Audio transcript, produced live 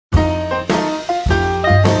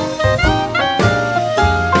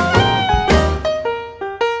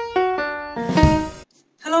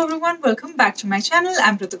back to my channel.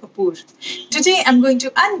 I'm Ritu Kapoor. Today I'm going to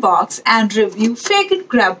unbox and review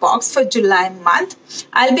Mini-O-Grabox for July month.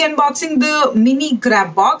 I'll be unboxing the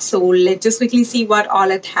Mini-Grabox, so let's just quickly see what all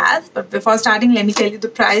it has. But before starting, let me tell you the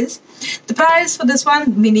price. The price for this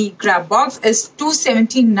one, Mini-Grabox, is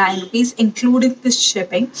 279 rupees including the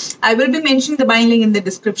shipping. I will be mentioning the buying link in the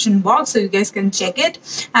description box so you guys can check it.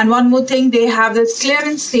 And one more thing, they have this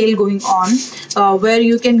clearance sale going on where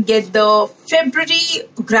you can get the February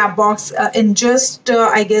Grabox in just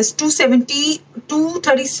I guess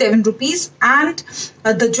 237 rupees and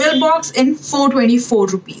the jewel box in 424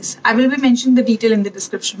 rupees. I will be mentioning the detail in the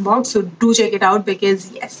description box, so do check it out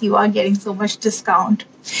because yes, you are getting so much discount.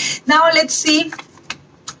 Now let's see.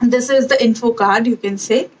 This is the info card, you can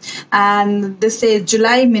say, and this says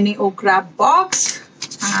July Mini-O-Grabox,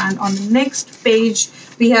 and on the next page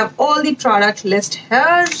we have all the product list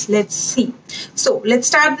here. Let's see. So let's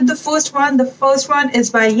start with the first one. The first one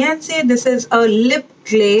is by Nykaa. This is a lip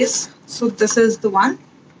glaze. So this is the one,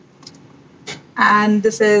 and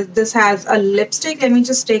this has a lipstick. Let me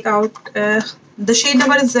just take out the shade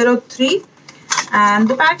number is 03, and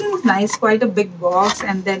the packing is nice, quite a big box.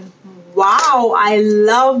 And then wow, I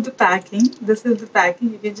love the packing. This is the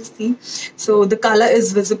packing, you can just see. So the color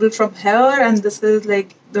is visible from here, and this is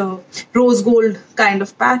like the rose gold kind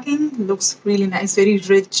of packing. Looks really nice, very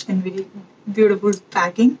rich and very beautiful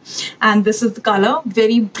packing. And this is the color,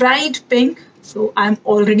 very bright pink. So I'm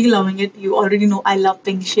already loving it. You already know I love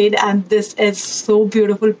pink shade, and this is so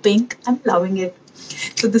beautiful pink. I'm loving it.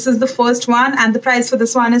 So this is the first one, and the price for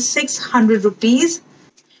this one is 600 rupees.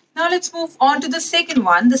 Now let's move on to the second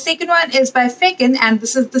one. The second one is by Crayon, and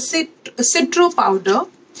this is the Citro powder.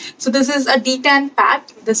 So this is a detan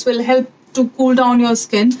pack. This will help to cool down your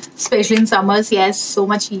skin, especially in summers. Yes, so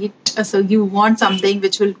much heat. So you want something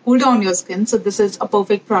which will cool down your skin. So this is a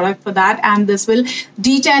perfect product for that, and this will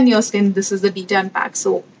detan your skin. This is the detan pack.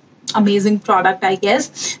 So amazing product, I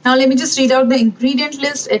guess. Now let me just read out the ingredient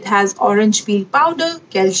list. It has orange peel powder,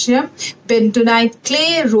 calcium, bentonite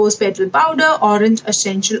clay, rose petal powder, orange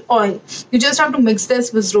essential oil. You just have to mix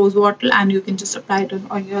this with rose water and you can just apply it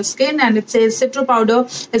on your skin. And it says Citro powder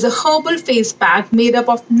is a herbal face pack made up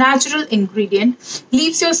of natural ingredient,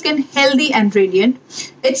 leaves your skin healthy and radiant.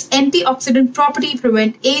 Its antioxidant property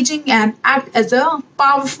prevent aging and act as a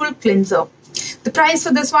powerful cleanser. The price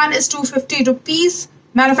for this one is 250 rupees.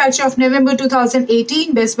 Manufacture of November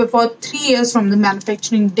 2018, best before 3 years from the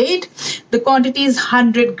manufacturing date. The quantity is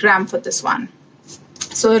 100 gram for this one.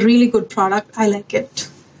 So a really good product. I like it.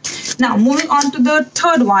 Now moving on to the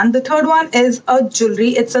third one. The third one is a jewelry.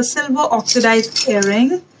 It's a silver oxidized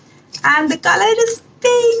earring, and the color is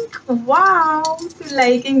pink. Wow, so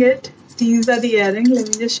liking it. These are the earrings. Let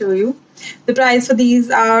me just show you. The price for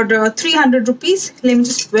these are 300 rupees. Let me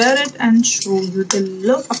just wear it and show you the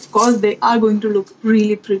look. Of course, they are going to look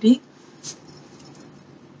really pretty.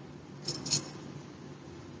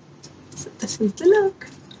 So this is the look.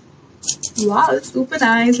 Wow, super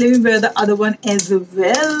nice. Let me wear the other one as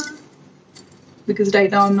well, because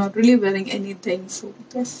right now I'm not really wearing anything. So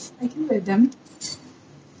yes, I can wear them.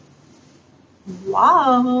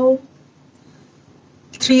 Wow.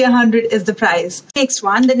 300 is the price. Next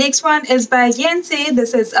one. The next one is by Nykaa.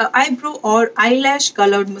 This is a eyebrow or eyelash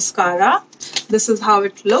colored mascara. This is how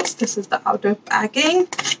it looks. This is the outer packing.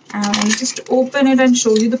 And let me just open it and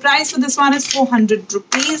show you. The price for this one is 400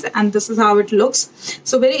 rupees, and this is how it looks.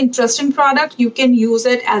 So very interesting product. You can use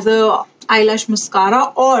it as a eyelash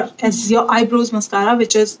mascara or as your eyebrows mascara,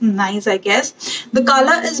 which is nice, I guess. The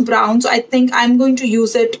color is brown, so I think I'm going to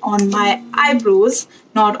use it on my eyebrows,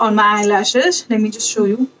 not on my eyelashes. Let me just show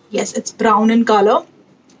you. Yes, it's brown in color.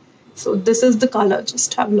 So this is the color.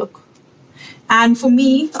 Just have a look. And for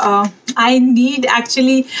me, I need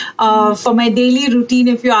actually for my daily routine,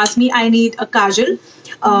 if you ask me, I need a kajal,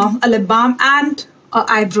 a lip balm, and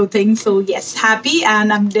eyebrow thing. So yes, happy,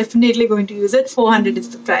 and I'm definitely going to use it. 400 is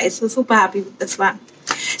the price. So super happy with this one.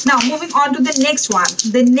 Now moving on to the next one.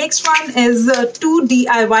 The next one is 2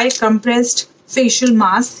 DIY compressed facial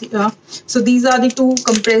masks here. So these are the 2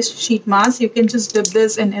 compressed sheet masks. You can just dip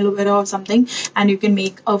this in aloe vera or something, and you can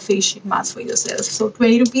make a face sheet mask for yourself. So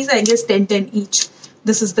 20 rupees, I guess 10 each.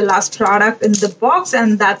 This is the last product in the box,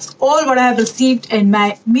 and that's all what I have received in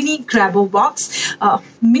my Mini-Grabox.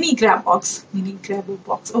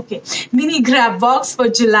 Okay, Mini-Grabox for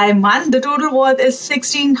July month. The total worth is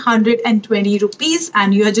 1620 rupees,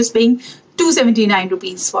 and you are just paying 279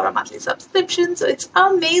 rupees for a monthly subscription. So it's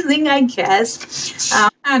amazing, I guess.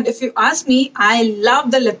 And if you ask me, I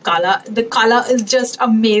love the lip color. The color is just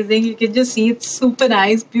amazing. You can just see it's super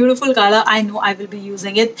nice, beautiful color. I know I will be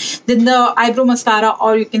using it. Then the eyebrow mascara,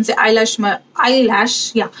 or you can say eyelash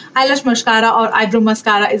mascara or eyebrow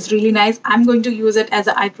mascara is really nice. I'm going to use it as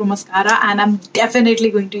an eyebrow mascara, and I'm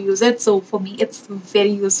definitely going to use it. So for me, it's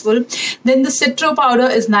very useful. Then the citro powder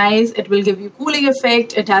is nice. It will give you cooling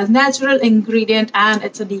effect. It has natural ingredient, and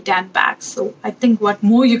it's a detan pack. So I think what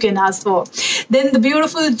more you can ask for. Then the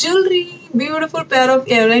beautiful jewelry, beautiful pair of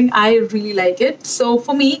earring. I really like it. So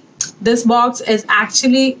for me, this box is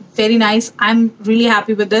actually very nice. I'm really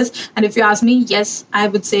happy with this. And if you ask me, yes, I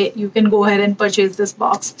would say you can go ahead and purchase this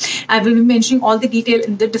box. I will be mentioning all the detail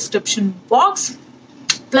in the description box.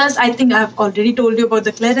 Plus, I think I've already told you about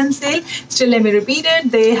the clearance sale. Still, let me repeat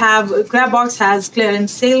it. They have, Grabox has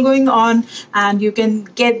clearance sale going on, and you can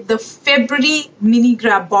get the February mini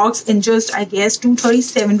Grabox in just, I guess,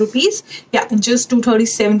 237 rupees. Yeah, in just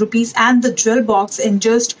 237 rupees, and the jewel box in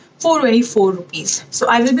just 424 rupees. So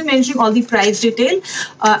I will be mentioning all the price detail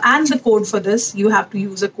and the code for this. You have to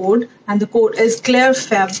use a code, and the code is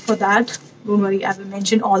ClearFeb for that. Don't worry, I will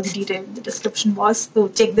mention all the detail in the description box. So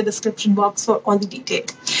check the description box for all the detail.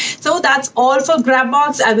 So that's all for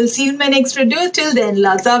Grabox. I will see you in my next video. Till then,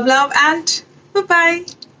 lots of love and bye-bye.